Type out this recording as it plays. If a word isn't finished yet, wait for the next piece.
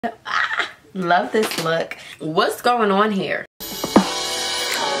Love this look. What's going on here?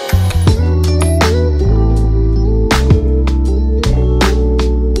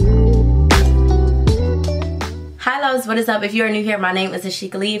 Hi loves, what is up? If you are new here, my name is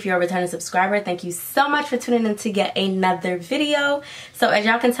Ashika Lee. If you're a returning subscriber, thank you so much for tuning in to yet another video. So as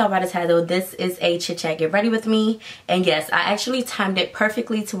y'all can tell by the title, this is a chit chat get ready with me. And yes, I actually timed it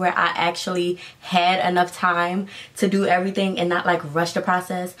perfectly to where I actually had enough time to do everything and not like rush the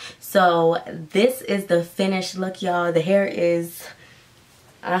process. So this is the finished look, y'all. The hair is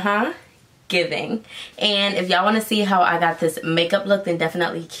giving. And if y'all want to see how I got this makeup look, then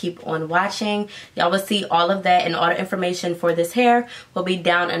definitely keep on watching. Y'all will see all of that, and all the information for this hair will be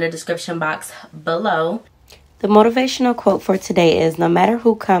down in the description box below. The motivational quote for today is, no matter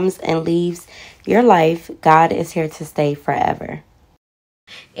who comes and leaves your life, God is here to stay forever.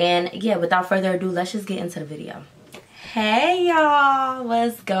 And yeah, without further ado, let's just get into the video. Hey y'all,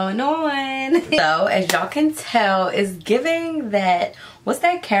 what's going on? So as y'all can tell, it's giving that, what's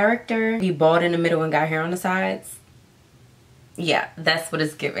that character? Be bald in the middle and got hair on the sides? Yeah, that's what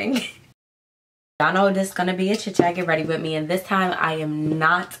it's giving. Y'all know this is gonna be a chit chat get ready with me, and this time I am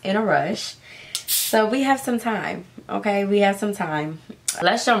not in a rush. So we have some time, okay? We have some time.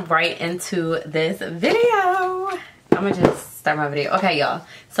 Let's jump right into this video. I'm gonna just start my video. Okay, y'all.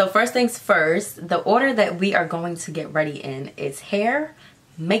 So first things first, the order that we are going to get ready in is hair,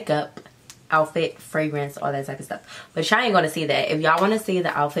 makeup, outfit, fragrance, all that type of stuff. But y'all ain't gonna see that. If y'all want to see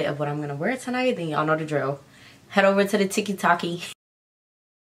the outfit of what I'm gonna wear tonight, then y'all know the drill. Head over to the TikTok.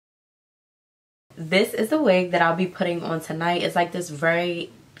 This is the wig that I'll be putting on tonight. It's like this very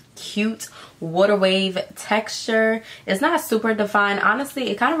cute water wave texture. It's not super defined. Honestly,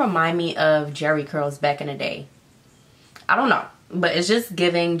 it kind of reminds me of Jerry curls back in the day. I don't know, but it's just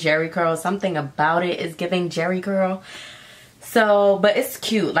giving Jerry curl. Something about it is giving Jerry curl. So, but it's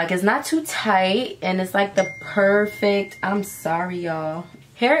cute. Like, it's not too tight, and it's like the perfect, I'm sorry y'all.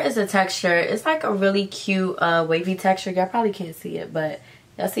 Hair is a texture. It's like a really cute wavy texture. Y'all probably can't see it, but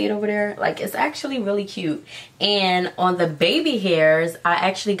y'all see it over there? Like, it's actually really cute. And on the baby hairs, I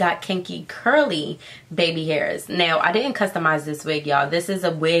actually got kinky curly baby hairs. Now, I didn't customize this wig, y'all. This is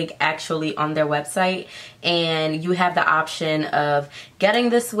a wig actually on their website, and you have the option of getting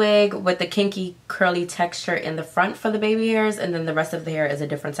this wig with the kinky curly texture in the front for the baby hairs, and then the rest of the hair is a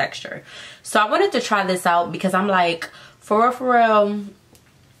different texture. So I wanted to try this out because I'm like, for real,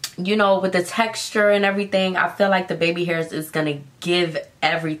 you know, with the texture and everything, I feel like the baby hairs is gonna give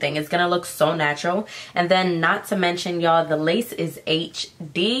everything. It's gonna look so natural. And then, not to mention, y'all, the lace is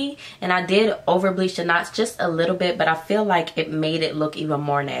HD, and I did over bleach the knots just a little bit, but I feel like it made it look even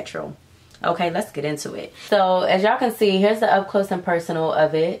more natural. Okay, let's get into it. So as y'all can see, here's the up close and personal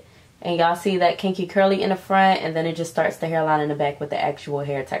of it, and y'all see that kinky curly in the front, and then it just starts the hairline in the back with the actual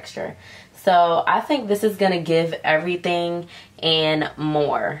hair texture. So I think this is gonna give everything and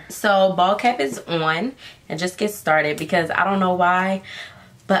more. So ball cap is on, and just get started because I don't know why,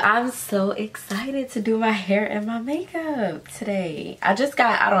 but I'm so excited to do my hair and my makeup today. I just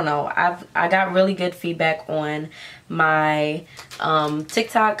got, I don't know, I got really good feedback on my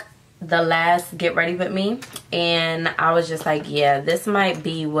TikTok, the last get ready with me, and I was just like, yeah, this might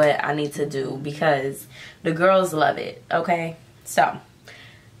be what I need to do because the girls love it. Okay, so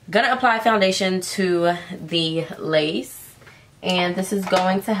gonna apply foundation to the lace, and this is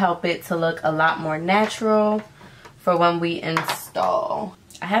going to help it to look a lot more natural for when we install.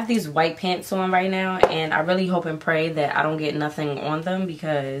 I have these white pants on right now, and I really hope and pray that I don't get nothing on them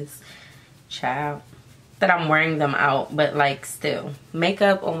because, child, that I'm wearing them out. But like, still,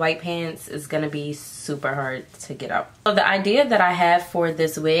 makeup on white pants is gonna be super hard to get out. So the idea that I have for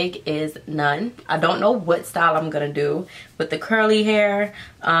this wig is none. I don't know what style I'm gonna do with the curly hair.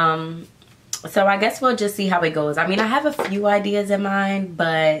 So I guess we'll just see how it goes. I mean, I have a few ideas in mind,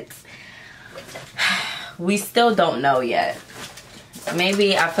 but we still don't know yet.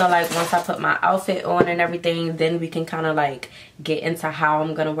 Maybe I feel like once I put my outfit on and everything, then we can kind of like get into how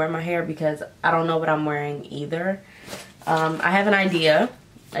I'm gonna wear my hair, because I don't know what I'm wearing either. I have an idea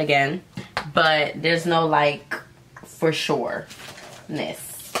again, but there's no like for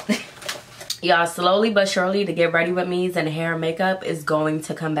sure-ness. Y'all, slowly but surely, the get ready with me's and hair and makeup is going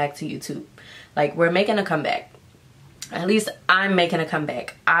to come back to YouTube. Like, we're making a comeback. At least I'm making a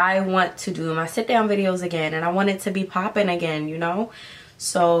comeback. I want to do my sit down videos again, and I want it to be popping again, you know?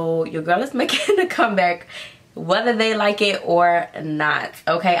 So your girl is making a comeback, whether they like it or not.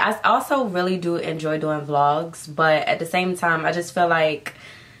 Okay, I also really do enjoy doing vlogs, but at the same time, I just feel like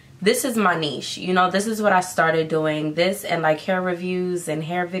this is my niche, you know? This is what I started doing, this and like hair reviews and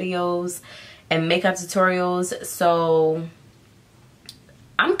hair videos and makeup tutorials. So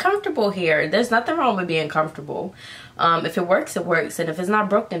I'm comfortable here. There's nothing wrong with being comfortable. If it works, it works. And if it's not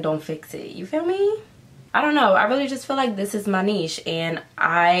broke, then don't fix it. You feel me? I don't know. I really just feel like this is my niche. And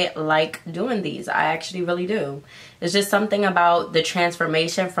I like doing these. I actually really do. It's just something about the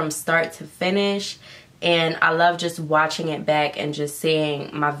transformation from start to finish. And I love just watching it back and just seeing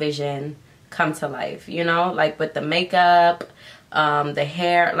my vision come to life. You know? Like with the makeup, the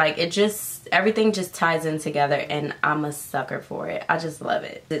hair. Like it just, everything just ties in together. And I'm a sucker for it. I just love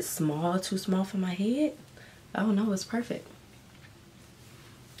it. Is it small? Too small for my head? Oh no, it's perfect.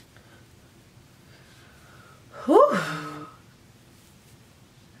 Whew.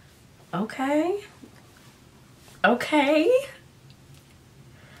 Okay. Okay.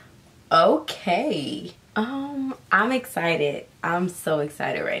 Okay. I'm excited. I'm so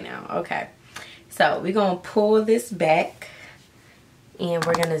excited right now. Okay. So we're gonna pull this back and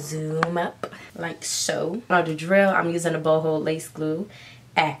we're gonna zoom up like so. You know the drill. I'm using the boho lace glue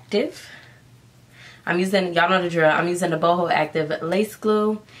active. I'm using, y'all know the drill, I'm using the boho active lace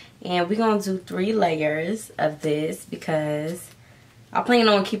glue, and we're gonna do 3 layers of this because I plan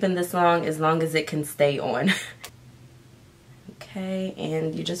on keeping this long as it can stay on. Okay,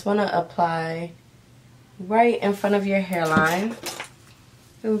 and you just want to apply right in front of your hairline.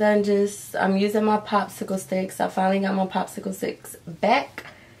 And then just, I'm using my popsicle sticks. I finally got my popsicle sticks back.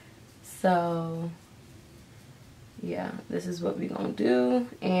 So, yeah, this is what we're going to do.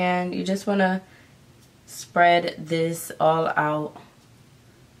 And you just want to spread this all out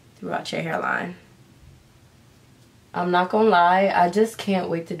throughout your hairline. I'm not going to lie, I just can't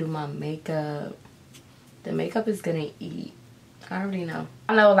wait to do my makeup. The makeup is going to eat. I already know.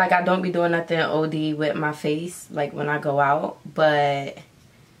 I know, like, I don't be doing nothing OD with my face, like, when I go out. But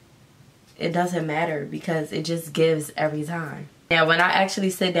it doesn't matter because it just gives every time. Yeah, when I actually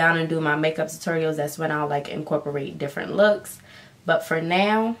sit down and do my makeup tutorials, that's when I'll, like, incorporate different looks. But for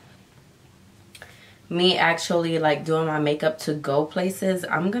now, me actually, like, doing my makeup to go places,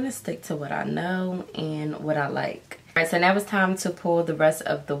 I'm going to stick to what I know and what I like. Alright, so now it's time to pull the rest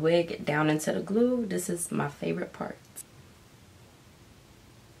of the wig down into the glue. This is my favorite part.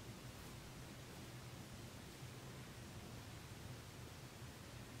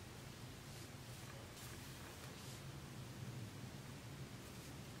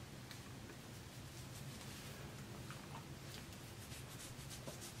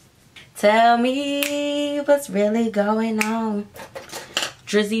 Tell me what's really going on.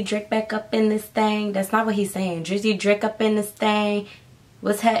 Drizzy Drake back up in this thing. That's not what he's saying. Drizzy Drake up in this thing.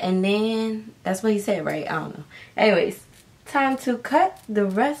 What's happening? That's what he said, right? I don't know. Anyways, time to cut the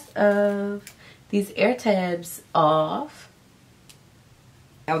rest of these ear tabs off.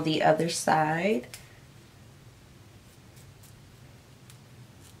 Now the other side.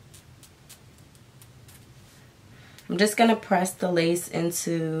 I'm just going to press the lace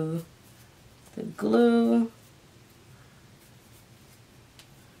into the glue.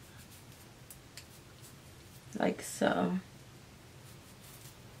 Like so.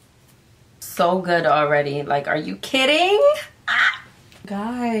 So good already. Like, are you kidding? Ah!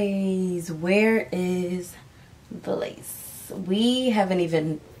 Guys, where is the lace? We haven't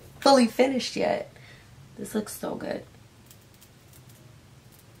even fully finished yet. This looks so good.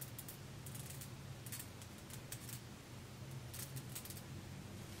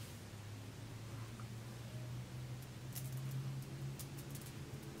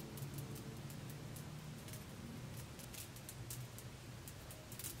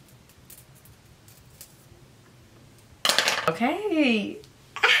 Okay.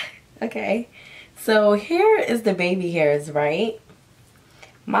 Okay. So here is the baby hairs, right?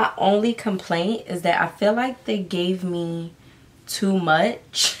 My only complaint is that I feel like they gave me too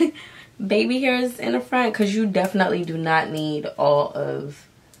much baby hairs in the front, because you definitely do not need all of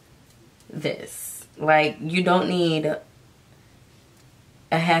this. Like, you don't need a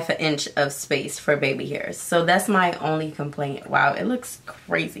 ½ inch of space for baby hairs. So that's my only complaint. Wow, it looks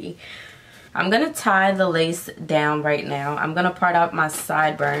crazy. I'm going to tie the lace down right now. I'm going to part out my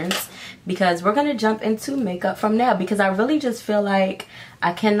sideburns because we're going to jump into makeup from now, because I really just feel like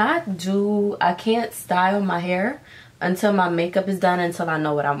I can't style my hair until my makeup is done, until I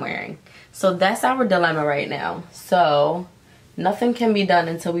know what I'm wearing. So that's our dilemma right now. So nothing can be done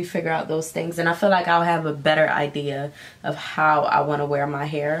until we figure out those things. And I feel like I'll have a better idea of how I want to wear my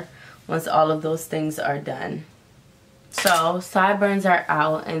hair once all of those things are done. So sideburns are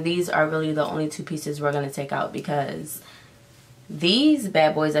out, and these are really the only 2 pieces we're going to take out, because these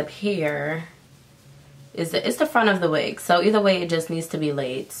bad boys up here it's the front of the wig. So either way, it just needs to be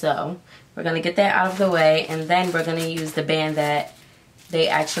laid. So we're going to get that out of the way, and then we're going to use the band that they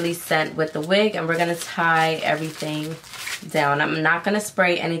actually sent with the wig, and we're gonna tie everything down. I'm not gonna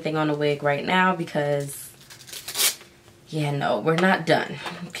spray anything on the wig right now because, yeah, no, we're not done.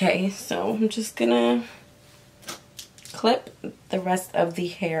 Okay, so I'm just gonna clip the rest of the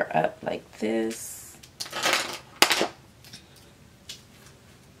hair up like this.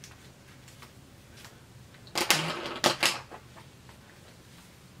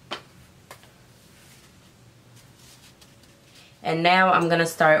 And now I'm gonna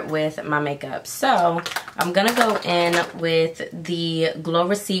start with my makeup. So I'm gonna go in with the Glow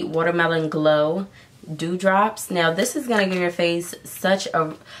Receipt Watermelon Glow Dewdrops. Now this is gonna give your face such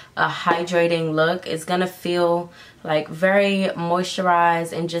a hydrating look. It's gonna feel like very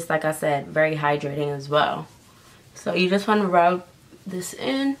moisturized and, just like I said, very hydrating as well. So you just want to rub this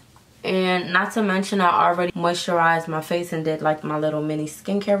in. And not to mention, I already moisturized my face and did like my little mini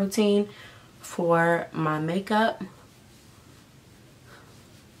skincare routine for my makeup.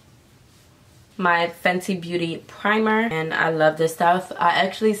 My Fenty Beauty primer, and I love this stuff. I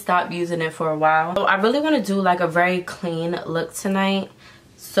actually stopped using it for a while. So I really want to do like a very clean look tonight.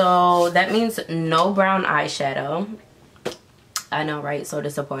 So that means no brown eyeshadow. I know, right? So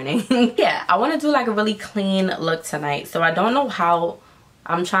disappointing. Yeah, I want to do like a really clean look tonight. So I don't know how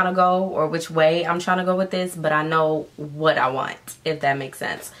I'm trying to go or which way I'm trying to go with this, but I know what I want, if that makes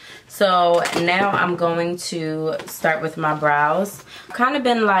sense. So now I'm going to start with my brows. I've kind of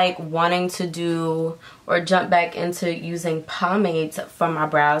been like wanting to do or jump back into using pomades for my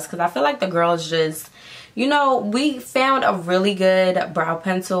brows, because I feel like the girls just, you know, we found a really good brow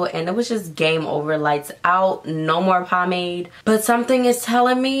pencil and it was just game over, lights out, no more pomade. But something is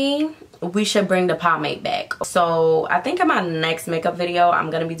telling me we should bring the pomade back. So I think in my next makeup video, I'm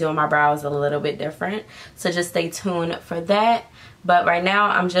gonna be doing my brows a little bit different. So just stay tuned for that. But right now,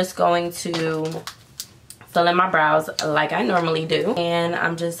 I'm just going to fill in my brows like I normally do. And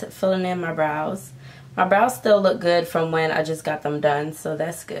I'm just filling in my brows. My brows still look good from when I just got them done, so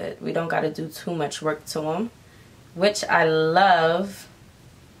that's good. We don't gotta do too much work to them, which I love,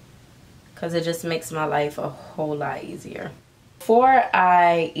 because it just makes my life a whole lot easier. Before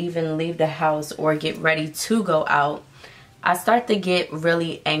I even leave the house or get ready to go out, I start to get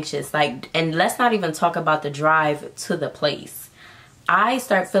really anxious. Like, and let's not even talk about the drive to the place. I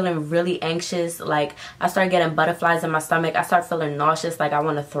start feeling really anxious. Like, I start getting butterflies in my stomach. I start feeling nauseous, like I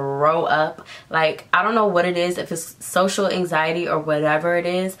want to throw up. Like, I don't know what it is, if it's social anxiety or whatever it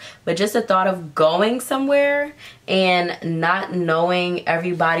is, but just the thought of going somewhere and not knowing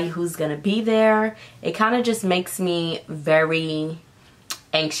everybody who's gonna be there, it kind of just makes me very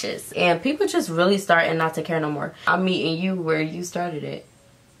anxious. And people just really starting not to care no more. I'm meeting you where you started it.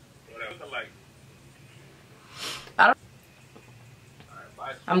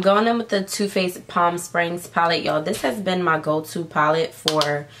 I'm going in with the Too Faced Palm Springs palette, y'all. This has been my go-to palette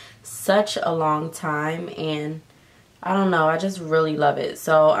for such a long time, and I don't know, I just really love it.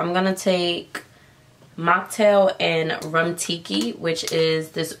 So I'm gonna take Mocktail and Rum Tiki, which is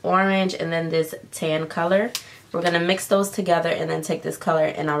this orange and then this tan color. We're gonna mix those together and then take this color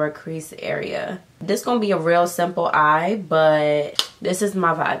in our crease area. This is gonna be a real simple eye, but this is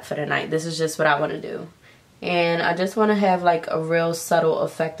my vibe for the night. This is just what I want to do. And I just want to have like a real subtle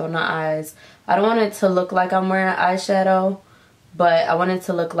effect on the eyes. I don't want it to look like I'm wearing eyeshadow, but I want it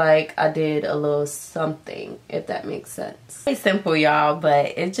to look like I did a little something, if that makes sense. It's simple, y'all,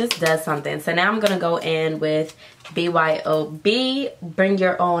 but it just does something. So now I'm going to go in with BYOB, Bring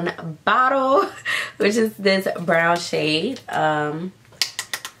Your Own Bottle, which is this brown shade.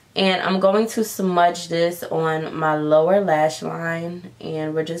 And I'm going to smudge this on my lower lash line,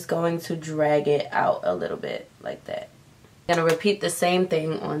 and we're just going to drag it out a little bit like that. I'm going to repeat the same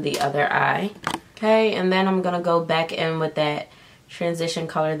thing on the other eye. Okay, and then I'm going to go back in with that transition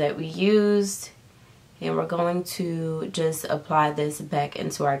color that we used, and we're going to just apply this back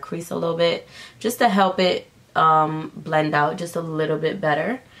into our crease a little bit just to help it blend out just a little bit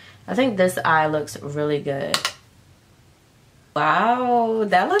better. I think this eye looks really good. Wow,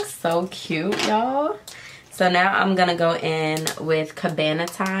 that looks so cute, y'all. So now I'm gonna go in with Cabana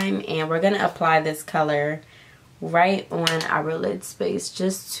Time, and we're gonna apply this color right on our lid space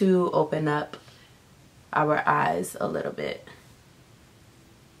just to open up our eyes a little bit.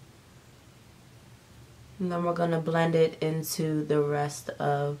 And then we're gonna blend it into the rest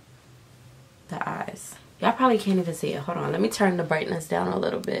of the eyes. Y'all probably can't even see it. Hold on, let me turn the brightness down a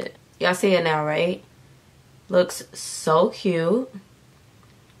little bit. Y'all see it now, right? Looks so cute.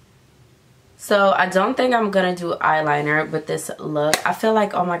 So I don't think I'm gonna do eyeliner with this look. I feel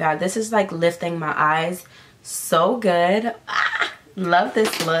like, oh my god, this is like lifting my eyes so good. Love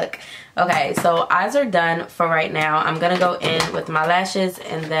this look. Okay, so eyes are done for right now. I'm gonna go in with my lashes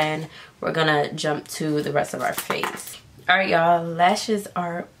and then we're gonna jump to the rest of our face. All right, y'all, lashes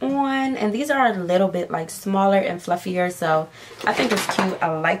are on, and these are a little bit like smaller and fluffier, so I think it's cute. I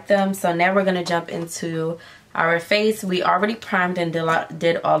like them. So now we're gonna jump into our face. We already primed and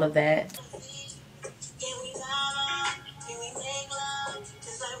did all of that.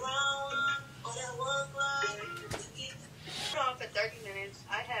 For 30 minutes.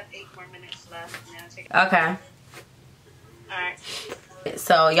 I have 8 more minutes left. Okay. Alright.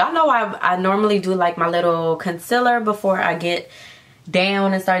 So y'all know I normally do like my little concealer before I get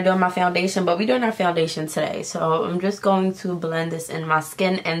down and start doing my foundation, but we're doing our foundation today. So I'm just going to blend this in my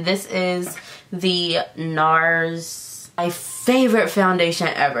skin, and this is the NARS, my favorite foundation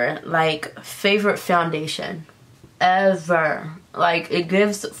ever. Like, favorite foundation ever. Like, it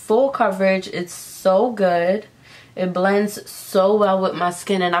gives full coverage. It's so good. It blends so well with my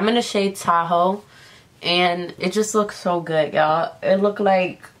skin, and I'm in the shade Tahoe, and it just looks so good, y'all. It looks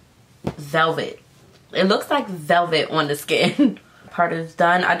like velvet. It looks like velvet on the skin. Part is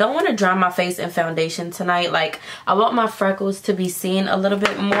done. I don't want to dry my face in foundation tonight. Like, I want my freckles to be seen a little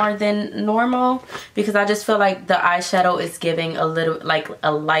bit more than normal, because I just feel like the eyeshadow is giving a little, like,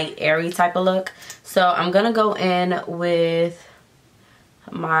 a light, airy type of look. So I'm gonna go in with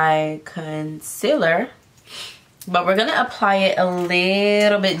my concealer, but we're gonna apply it a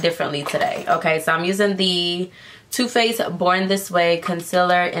little bit differently today. Okay, so I'm using the Too Faced Born This Way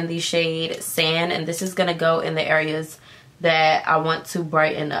concealer in the shade Sand, and this is gonna go in the areas that I want to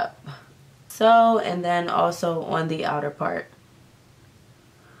brighten up. So, and then also on the outer part.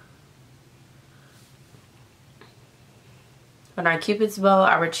 On our cupid's bow,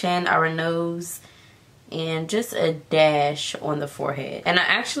 our chin, our nose, and just a dash on the forehead. And I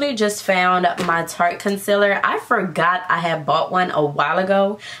actually just found my Tarte concealer. I forgot I had bought one a while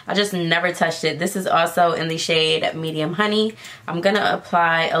ago. I just never touched it. This is also in the shade Medium Honey. I'm gonna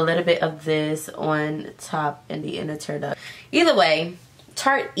apply a little bit of this on top and the inner turn. Either way,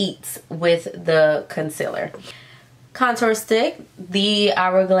 Tarte eats with the concealer. Contour stick, the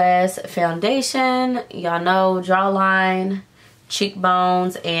Hourglass foundation. Y'all know, jawline,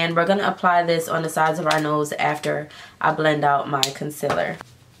 cheekbones, and we're gonna apply this on the sides of our nose after I blend out my concealer.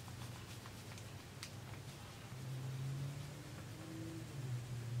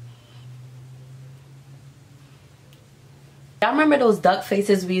 Y'all remember those duck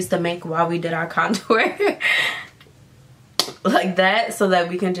faces we used to make while we did our contour? Like that, so that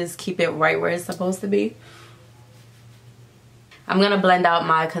we can just keep it right where it's supposed to be. I'm gonna blend out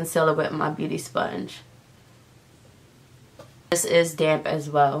my concealer with my beauty sponge. This is damp as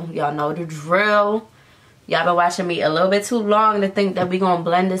well. Y'all know the drill. Y'all been watching me a little bit too long to think that we gonna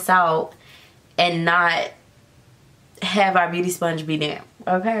blend this out and not have our beauty sponge be damp,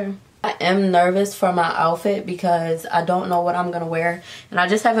 okay? I am nervous for my outfit because I don't know what I'm gonna wear, and I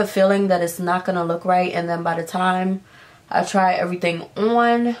just have a feeling that it's not gonna look right, and then by the time I try everything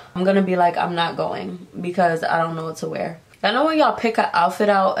on, I'm gonna be like, I'm not going, because I don't know what to wear. I know when y'all pick an outfit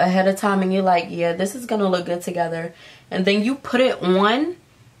out ahead of time and you're like, yeah, this is gonna look good together, and then you put it on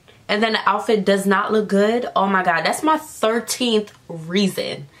and then the outfit does not look good. Oh my god, that's my 13th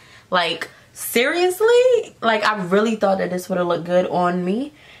reason. Like, seriously? Like, I really thought that this would have looked good on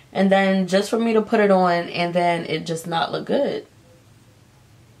me, and then just for me to put it on and then it just not look good.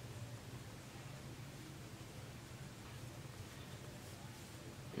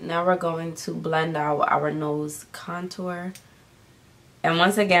 Now we're going to blend out our nose contour. And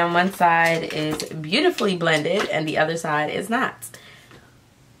once again, one side is beautifully blended and the other side is not.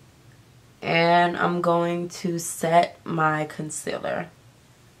 And I'm going to set my concealer.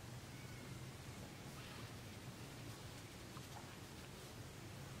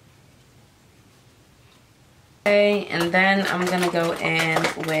 Okay, and then I'm gonna go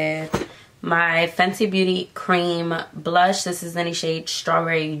in with my Fenty Beauty Cream Blush. This is in the shade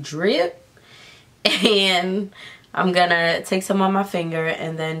Strawberry Drip. And I'm gonna take some on my finger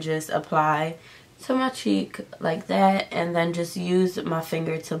and then just apply to my cheek like that, and then just use my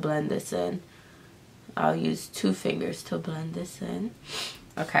finger to blend this in. I'll use 2 fingers to blend this in.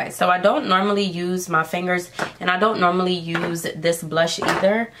 Okay, so I don't normally use my fingers, and I don't normally use this blush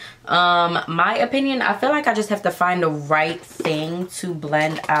either. My opinion, I feel like I just have to find the right thing to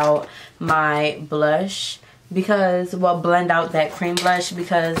blend out my blush, because, well, blend out that cream blush,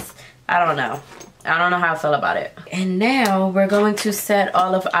 because I don't know. I don't know how I feel about it. And now we're going to set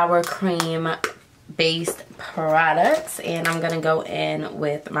all of our cream based products, and I'm gonna go in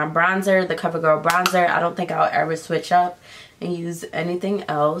with my bronzer, the CoverGirl bronzer. I don't think I'll ever switch up and use anything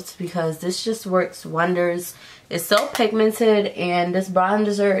else because this just works wonders. It's so pigmented, and this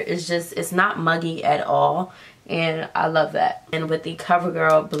bronzer is just, it's not muggy at all, and I love that. And with the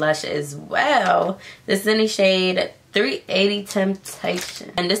CoverGirl blush as well, this is in the shade 380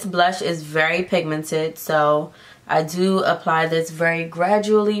 Temptation, and this blush is very pigmented, so I do apply this very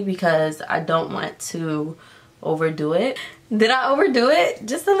gradually because I don't want to overdo it. Did I overdo it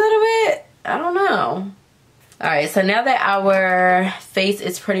just a little bit? I don't know. Alright, so now that our face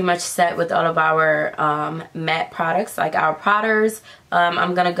is pretty much set with all of our matte products, like our powders,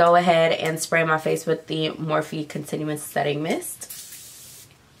 I'm going to go ahead and spray my face with the Morphe Continuous Setting Mist.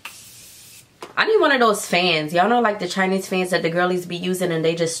 I need one of those fans. Y'all know, like the Chinese fans that the girlies be using, and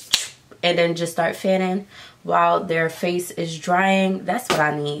they just, and then just start fanning while their face is drying. That's what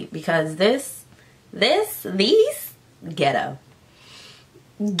I need, because these, ghetto.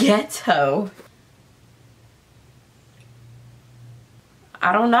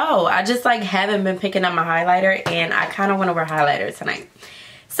 I don't know. I just like haven't been picking up my highlighter, and I kind of want to wear highlighter tonight.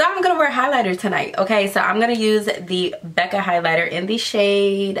 So I'm going to wear highlighter tonight. Okay, so I'm going to use the Becca highlighter in the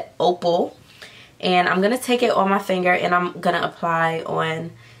shade Opal. And I'm going to take it on my finger, and I'm going to apply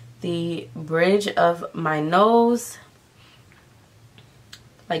on the bridge of my nose.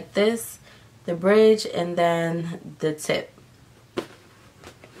 Like this. The bridge, and then the tip.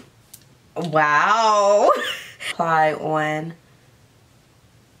 Wow. Apply on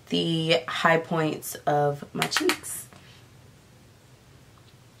the high points of my cheeks.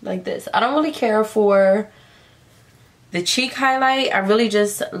 Like this. I don't really care for the cheek highlight. I really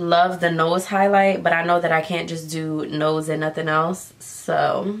just love the nose highlight, but I know that I can't just do nose and nothing else.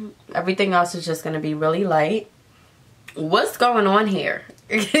 So everything else is just going to be really light. What's going on here?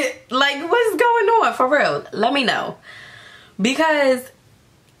 Like, what's going on? For real. Let me know. Because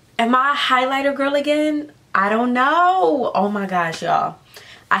am I a highlighter girl again? I don't know. Oh my gosh, y'all.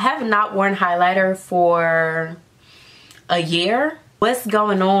 I have not worn highlighter for a year. What's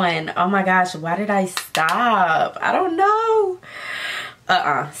going on? Oh my gosh, why did I stop? I don't know.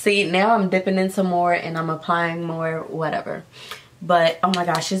 See, now I'm dipping into more and I'm applying more, whatever. But oh my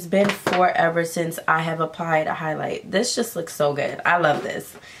gosh, it's been forever since I have applied a highlight. This just looks so good. I love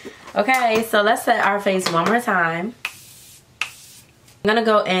this. Okay, so let's set our face one more time. I'm gonna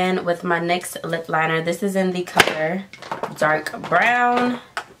go in with my NYX lip liner. This is in the color Dark Brown.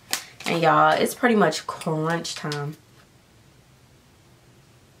 And y'all, it's pretty much crunch time.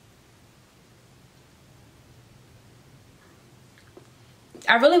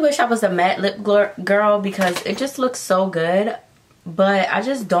 I really wish I was a matte lip girl because it just looks so good. But I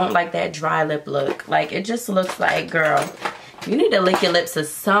just don't like that dry lip look. Like, it just looks like, girl, you need to lick your lips or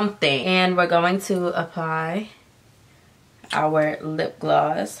something. And we're going to apply our lip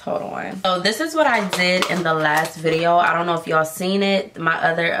gloss. Hold on. So this is what I did in the last video. I don't know if y'all seen it, my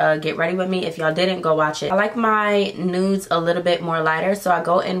other Get Ready With Me. If y'all didn't, go watch it. I like my nudes a little bit more lighter, so I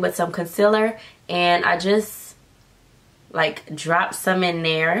go in with some concealer and I just like drop some in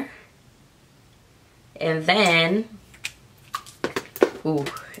there, and then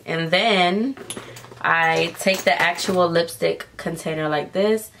I take the actual lipstick container like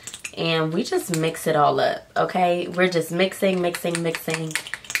this, and we just mix it all up. Okay, we're just mixing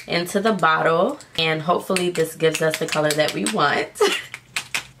into the bottle, and hopefully this gives us the color that we want.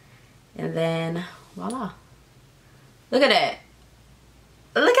 And then voila, look at that,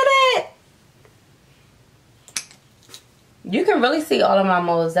 look at it. You can really see all of my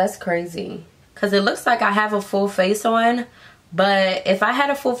moles. That's crazy, because it looks like I have a full face on, but if I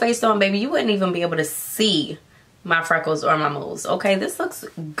had a full face on, baby, you wouldn't even be able to see my freckles or my moles. Okay, this looks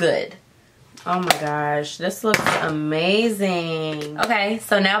good. Oh my gosh, this looks amazing. Okay,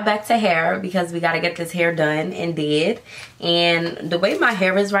 so now back to hair, because we got to get this hair done and did. And the way my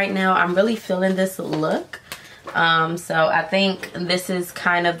hair is right now, I'm really feeling this look. So I think this is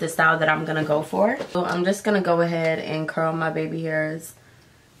kind of the style that I'm gonna go for. So I'm just gonna go ahead and curl my baby hairs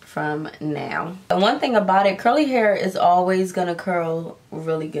from now. And one thing about it, curly hair is always gonna curl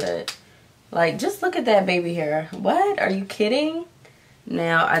really good. Like, just look at that baby hair. What? Are you kidding?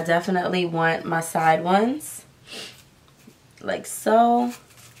 Now I definitely want my side ones, like so.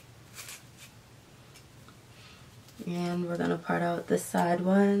 And we're gonna part out the side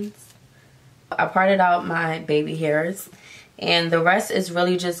ones. I parted out my baby hairs, and the rest is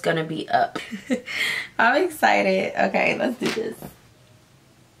really just gonna be up. I'm excited. Okay, let's do this.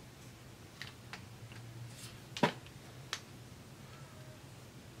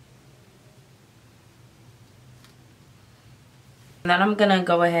 Then I'm gonna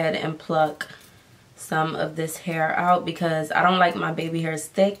go ahead and pluck some of this hair out because I don't like my baby hairs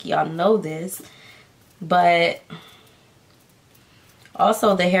thick. Y'all know this, but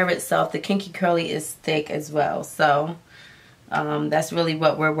Also, the hair itself, the kinky curly is thick as well. So that's really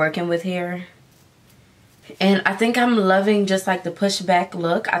what we're working with here. And I think I'm loving just like the pushback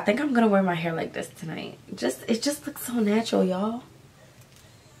look. I think I'm gonna wear my hair like this tonight. It just looks so natural, y'all.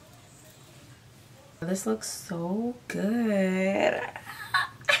 This looks so good.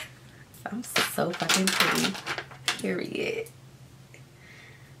 I'm so fucking pretty. Period.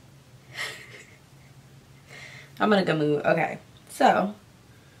 I'm in a good mood. Okay, so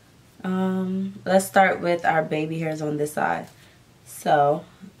let's start with our baby hairs on this side. So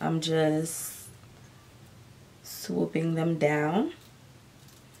I'm just swooping them down.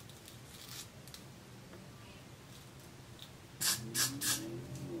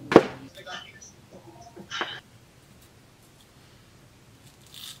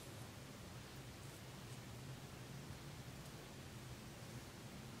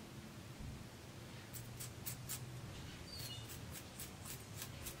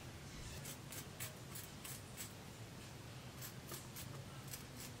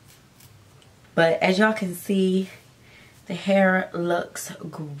 But as y'all can see, the hair looks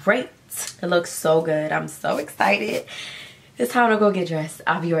great. It looks so good. I'm so excited. It's time to go get dressed.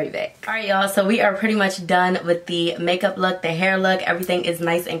 I'll be right back. All right, y'all. So we are pretty much done with the makeup look, the hair look. Everything is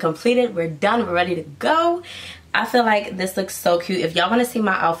nice and completed. We're done. We're ready to go. I feel like this looks so cute. If y'all want to see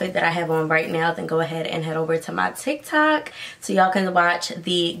my outfit that I have on right now, then go ahead and head over to my TikTok so y'all can watch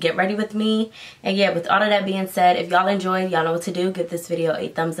the get ready with me. And yeah, with all of that being said, if y'all enjoyed, y'all know what to do. Give this video a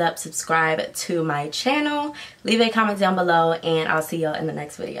thumbs up, subscribe to my channel, leave a comment down below, and I'll see y'all in the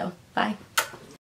next video. Bye.